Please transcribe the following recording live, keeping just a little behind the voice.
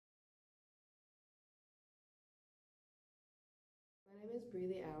is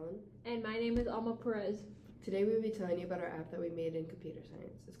Breely Allen. And my name is Alma Perez. Today we will be telling you about our app that we made in computer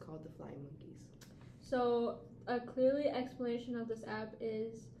science. It's called the Flying Monkeys. So a clearly explanation of this app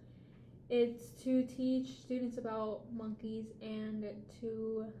is it's to teach students about monkeys and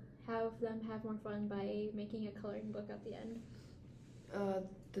to have them have more fun by making a coloring book at the end.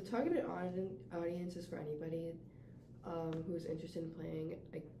 The targeted audience is for anybody who's interested in playing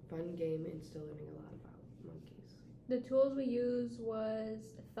a fun game and still learning a lot about monkeys. The tools we used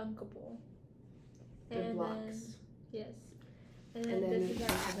was Thunkable. The blocks. Yes. And then this is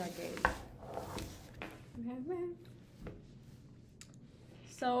our game.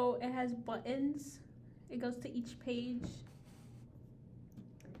 So it has buttons. It goes to each page.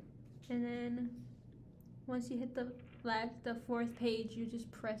 And then once you hit the fourth page, you just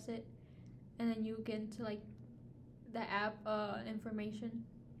press it. And then you get into like the app information.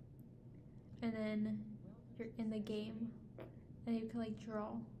 And then you're in the game. And you can like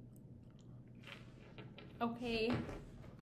draw. Okay.